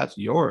sports car. That's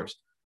yours.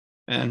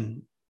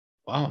 And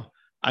wow,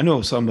 I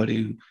know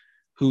somebody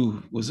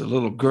who was a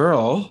little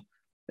girl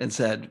and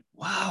said,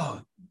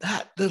 wow,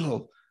 that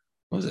little,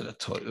 was it a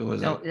toy?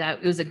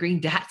 It was a green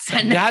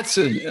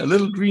Datsun. A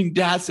little green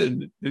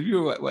Datsun.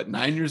 You were what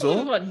 9 years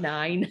old? About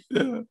 9.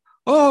 Yeah.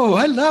 Oh,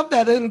 I love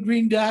that little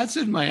green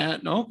Datsun my aunt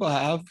and uncle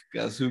have.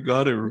 Guess who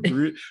got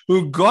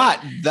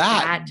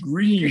that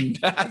green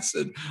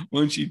Datsun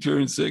when she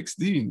turned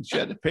 16? She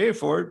had to pay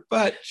for it,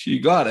 but she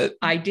got it.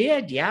 I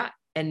did, yeah.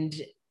 And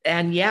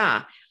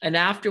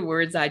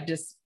afterwards I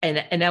just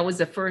and that was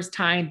the first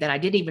time that I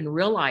didn't even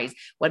realize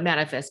what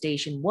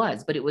manifestation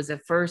was, but it was the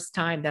first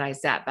time that I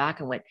sat back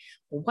and went,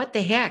 well, what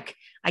the heck?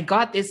 I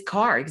got this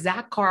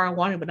exact car I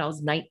wanted when I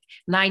was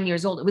 9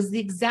 years old. It was the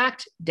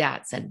exact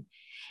Datsun.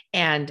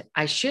 And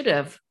I should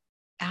have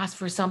asked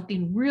for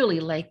something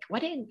really like, why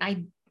didn't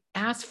I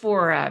ask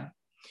for a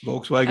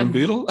Volkswagen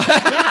Beetle?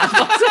 Yeah,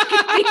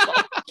 Volkswagen Beetle.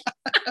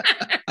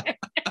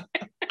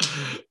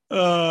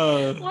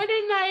 Why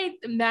didn't I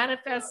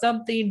manifest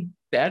something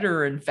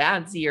better and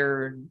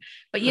fancier?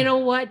 But you know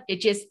what?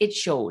 It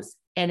shows.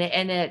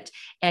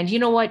 And you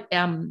know what?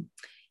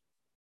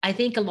 I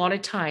think a lot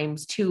of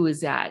times too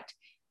is that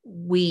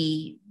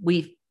we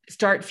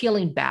start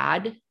feeling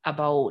bad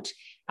about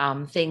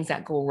things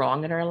that go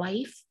wrong in our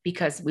life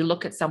because we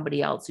look at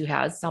somebody else who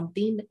has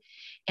something,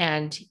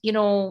 and you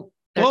know.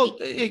 Well,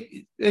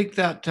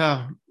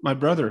 my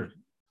brother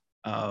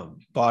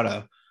bought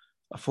a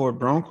Ford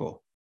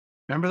Bronco.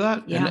 Remember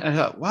that? Yeah. And I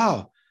thought,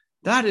 wow,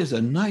 that is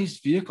a nice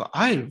vehicle.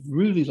 I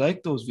really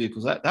like those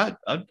vehicles. I'd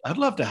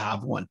love to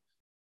have one.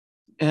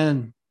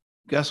 And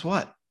guess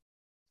what?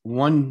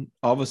 One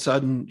all of a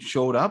sudden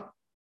showed up.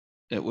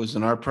 It was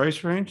in our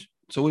price range.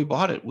 So we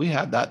bought it. We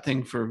had that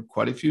thing for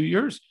quite a few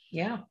years.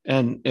 Yeah.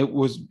 And it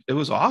was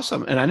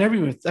awesome. And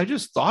I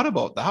just thought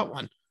about that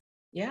one.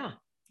 Yeah.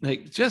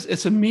 Like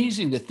it's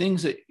amazing the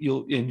things that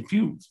if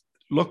you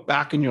look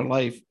back in your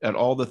life at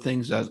all the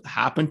things that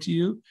happened to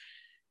you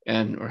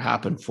or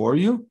happened for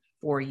you.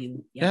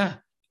 Yeah.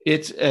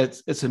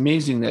 It's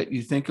amazing that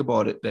you think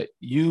about it, that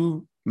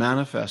you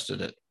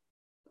manifested it.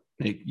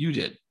 Like you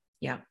did.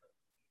 Yeah.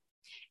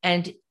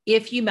 And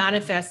if you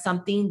manifest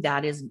something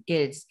that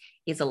is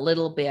a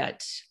little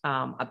bit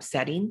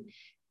upsetting,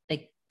 like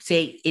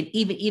say it,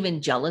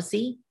 even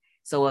jealousy.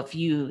 So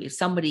if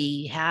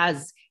somebody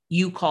has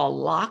you call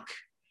luck,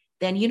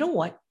 then you know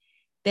what?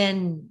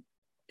 Then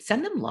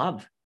send them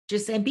love.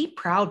 Just and be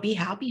proud, be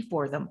happy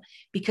for them,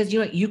 because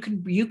you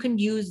can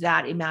use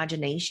that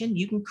imagination.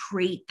 You can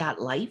create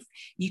that life.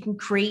 You can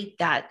create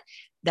that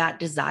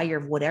desire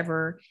of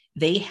whatever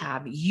they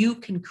have. You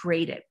can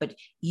create it, but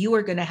you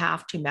are going to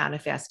have to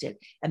manifest it.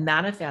 And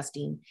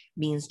manifesting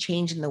means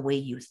changing the way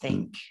you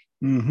think.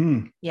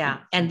 Mm-hmm.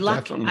 Yeah. And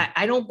luck,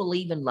 I don't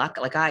believe in luck.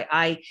 Like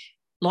a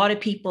lot of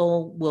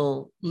people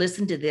will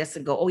listen to this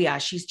and go, oh yeah,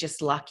 she's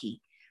just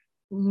lucky.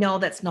 No,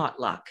 that's not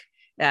luck.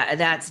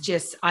 That's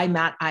just,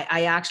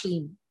 I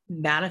actually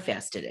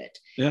manifested it.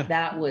 Yeah.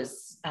 That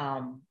was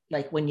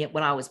like when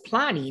I was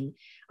planning,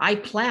 I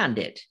planned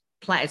it.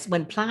 It's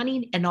when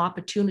planning and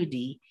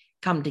opportunity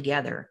come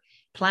together.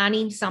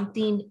 Planning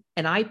something,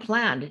 and I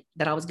planned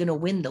that I was going to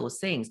win those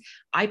things.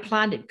 I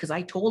planned it because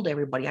I told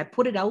everybody, I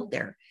put it out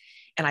there,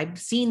 and I've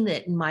seen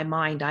it in my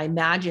mind. I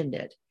imagined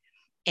it,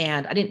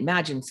 and I didn't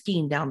imagine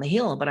skiing down the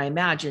hill, but I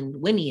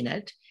imagined winning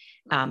it,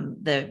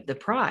 the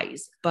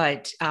prize.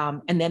 But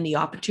and then the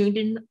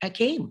opportunity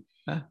came.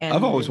 And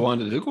I've always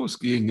wanted to go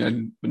skiing,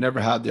 and never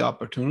had the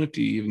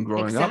opportunity, even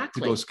growing up, to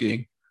go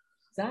skiing.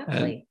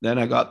 Exactly. And then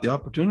I got the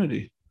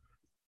opportunity.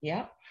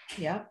 Yeah.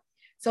 Yeah.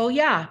 So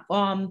yeah.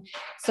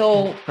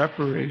 So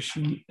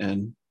preparation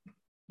and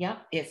yeah,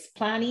 it's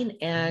planning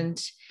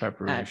and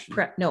preparation.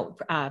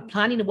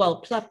 Planning. Well,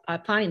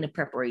 planning and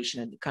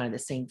preparation are kind of the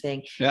same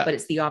thing. Yeah. But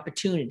it's the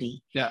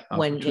opportunity. Yeah.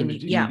 When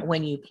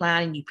you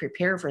plan and you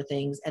prepare for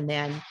things, and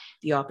then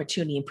the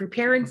opportunity. And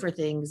preparing for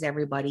things,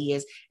 everybody,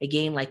 is,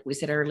 again, like we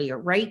said earlier,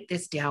 write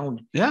this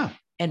down. Yeah.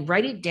 And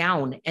write it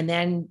down, and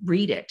then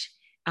read it.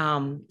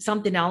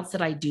 Something else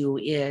that I do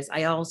is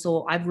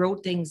I've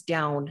wrote things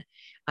down,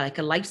 like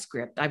a life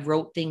script. I've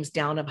wrote things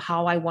down of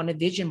how I want to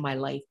vision my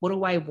life. What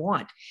do I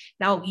want?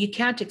 Now, you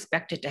can't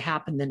expect it to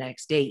happen the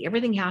next day.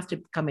 Everything has to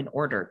come in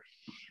order,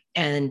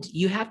 and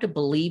you have to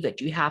believe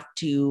it. You have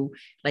to,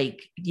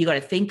 you got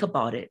to think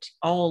about it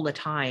all the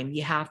time.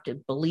 You have to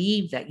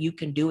believe that you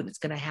can do it. It's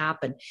going to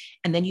happen.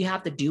 And then you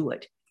have to do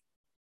it.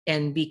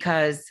 And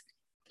because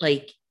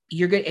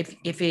you're going to,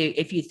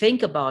 if you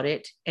think about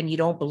it and you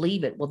don't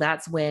believe it, well,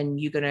 that's when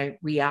you're going to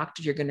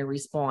react. You're going to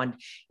respond.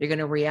 You're going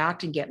to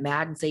react and get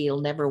mad and say it'll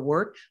never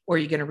work, or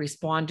you're going to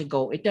respond and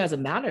go, it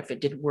doesn't matter if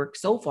it didn't work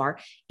so far,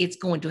 it's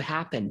going to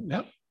happen.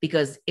 Yep.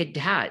 Because it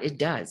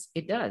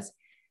does.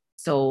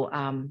 So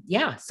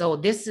so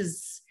this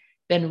has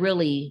been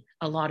really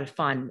a lot of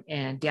fun,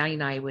 and Danny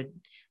and I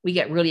we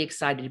get really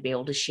excited to be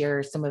able to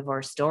share some of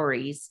our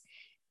stories.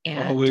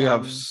 And we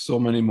have so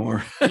many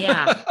more.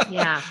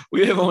 Yeah.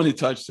 We have only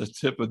touched the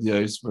tip of the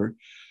iceberg.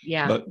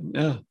 Yeah. But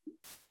yeah.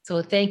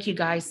 So thank you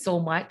guys so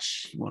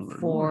much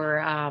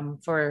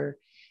for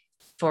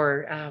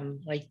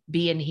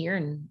being here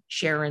and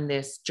sharing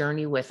this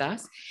journey with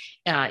us.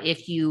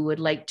 If you would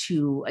like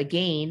to,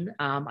 again,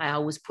 I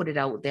always put it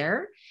out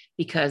there,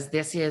 because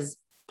this is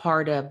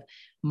part of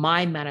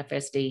my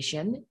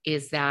manifestation,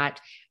 is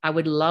that I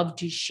would love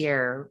to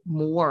share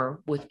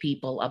more with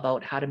people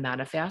about how to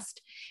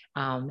manifest,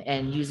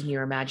 and using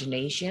your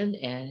imagination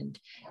and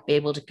be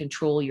able to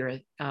control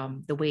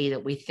the way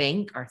that we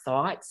think, our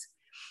thoughts,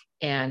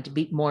 and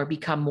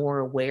become more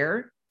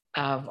aware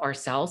of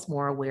ourselves,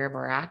 more aware of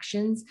our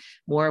actions,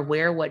 more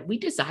aware what we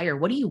desire.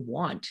 What do you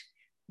want?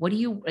 What do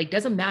you like?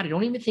 Doesn't matter.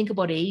 Don't even think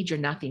about age or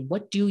nothing.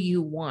 What do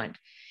you want?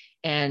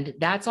 And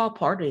that's all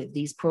part of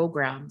these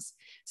programs.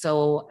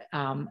 So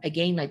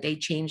again, they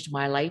changed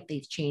my life.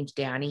 They've changed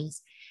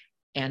Danny's,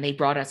 and they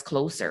brought us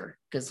closer,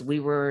 because we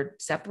were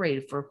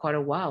separated for quite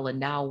a while, and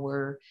now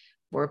we're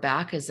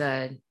back as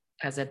a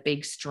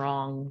big,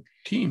 strong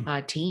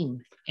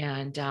team,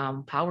 and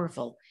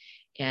powerful.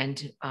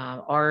 And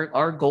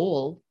our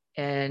goal,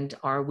 and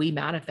we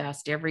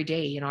manifest every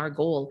day, and our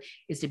goal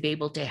is to be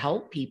able to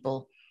help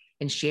people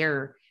and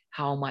share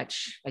how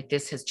much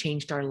this has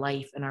changed our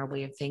life and our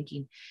way of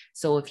thinking.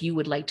 So if you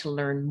would like to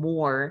learn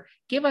more,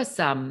 give us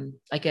an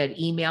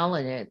email,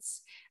 and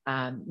it's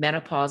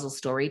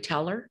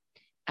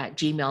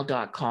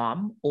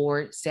menopausalstoryteller@gmail.com,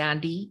 or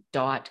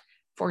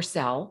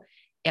sandy.forsell,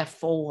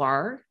 F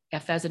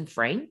as in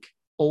Frank,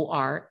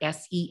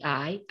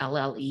 ORSEILLE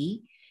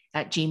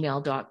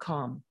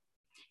 @gmail.com.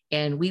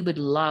 And we would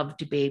love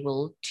to be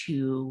able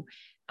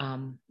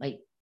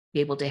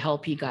to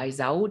help you guys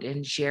out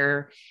and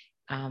share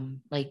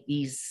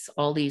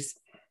all these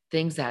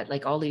things,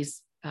 that all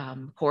these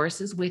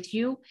courses with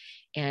you,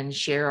 and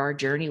share our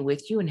journey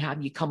with you, and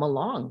have you come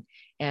along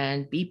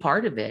and be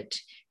part of it.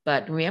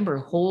 But remember,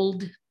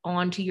 hold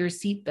on to your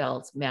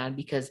seatbelts, man,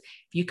 because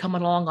if you come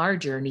along our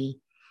journey,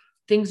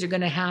 things are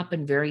going to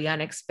happen very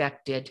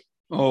unexpected.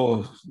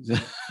 Oh,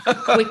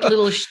 quick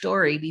little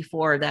story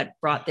before that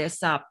brought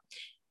this up.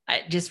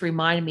 It just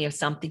reminded me of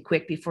something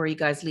quick before you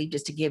guys leave,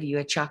 just to give you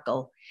a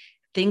chuckle.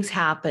 Things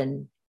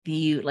happen.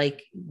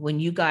 When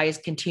you guys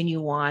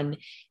continue on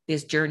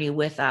this journey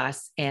with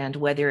us, and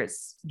whether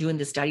it's doing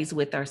the studies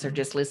with us or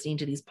just listening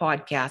to these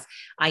podcasts,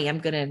 I am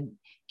going to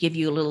give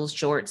you a little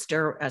short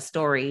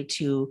story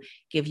to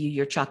give you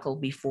your chuckle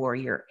before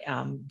you're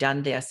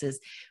done this, is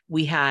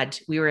we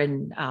were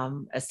in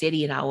a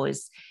city, and I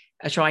was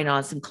trying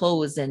on some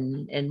clothes,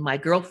 and my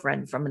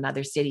girlfriend from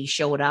another city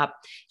showed up.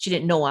 She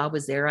didn't know I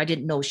was there. I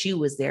didn't know she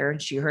was there.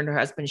 And her and her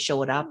husband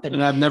showed up.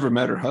 And I've never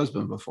met her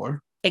husband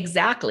before.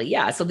 Exactly.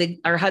 Yeah. So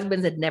our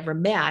husbands had never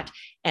met.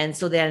 And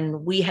so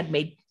then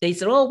they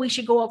said, oh, we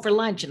should go out for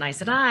lunch. And I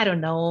said, I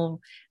don't know.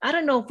 I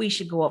don't know if we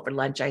should go out for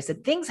lunch. I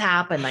said, things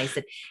happen. I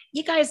said,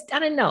 you guys, I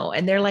don't know.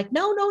 And they're like,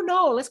 no,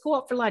 let's go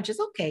out for lunch. It's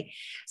okay.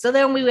 So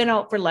then we went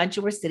out for lunch,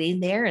 and we're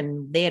sitting there,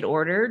 and they had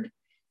ordered,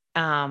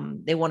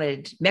 they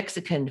wanted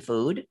Mexican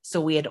food. So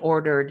we had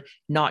ordered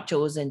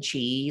nachos and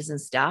cheese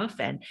and stuff.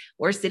 And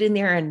we're sitting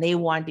there, and they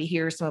wanted to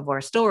hear some of our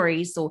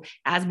stories. So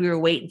as we were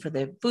waiting for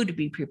the food to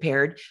be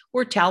prepared,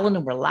 we're telling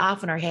them, we're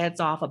laughing our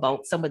heads off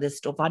about some of the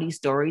funny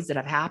stories that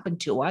have happened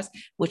to us,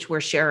 which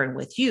we're sharing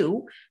with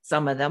you,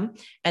 some of them.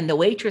 And the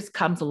waitress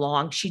comes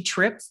along, she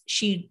trips,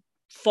 she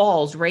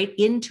falls right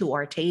into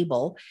our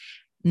table,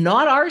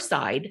 not our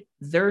side,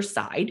 their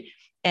side.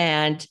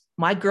 And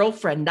my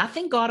girlfriend,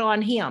 nothing got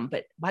on him,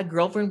 but my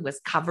girlfriend was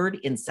covered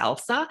in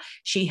salsa.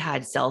 She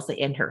had salsa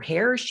in her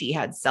hair. She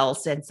had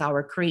salsa and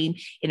sour cream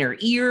in her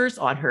ears,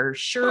 on her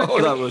shirt.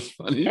 Oh, that was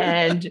funny.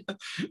 And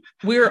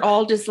we were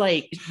all just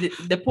like,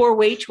 the poor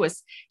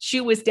waitress,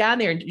 she was down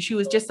there, and she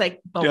was just like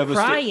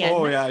crying.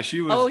 Oh yeah,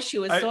 she was. Oh, she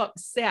was so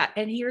upset.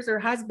 And here's her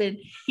husband.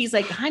 He's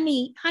like,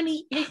 honey,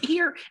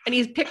 here. And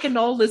he's picking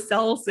all the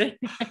salsa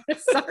and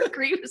sour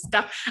cream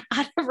stuff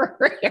out of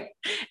her hair.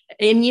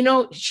 And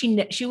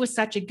she was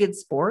such a good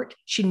sport.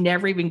 She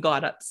never even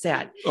got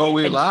upset. Oh,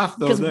 we laughed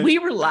though, because we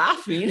were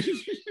laughing.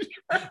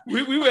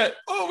 we went,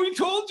 oh, we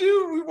told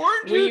you, we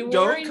warned you,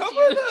 don't come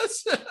with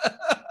us.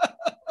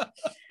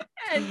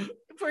 And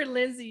poor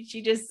Lindsay,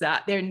 she just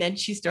sat there, and then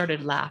she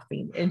started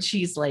laughing, and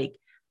she's like,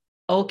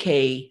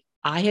 okay,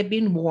 I have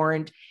been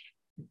warned,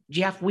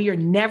 Jeff, we are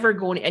never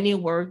going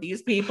anywhere with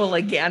these people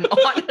again,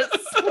 honestly.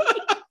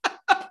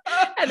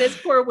 And this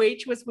poor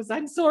waitress was,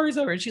 I'm sorry.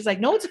 And she's like,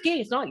 no, it's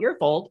okay. It's not your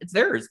fault. It's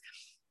theirs.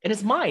 And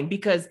it's mine,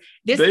 because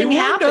this thing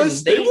happened.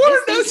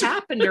 This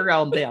happened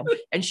around them.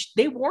 And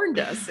they warned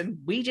us, and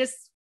we just,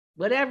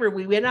 whatever,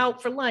 we went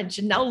out for lunch,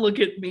 and now look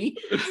at me.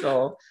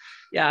 So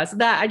yeah. So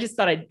that, I just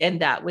thought I'd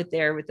end that with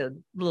a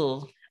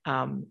little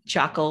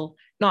chuckle.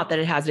 Not that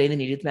it has anything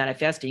to do with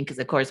manifesting, because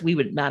of course we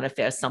would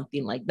manifest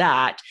something like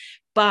that,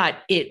 but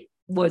it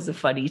was a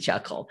funny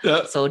chuckle.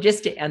 Yeah. So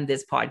just to end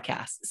this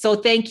podcast. So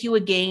thank you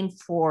again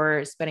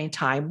for spending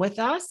time with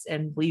us.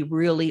 And we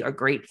really are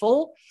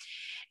grateful,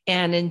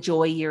 and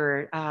enjoy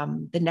your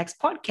the next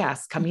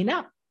podcast coming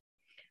up.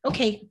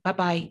 Okay.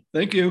 Bye-bye.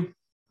 Thank you.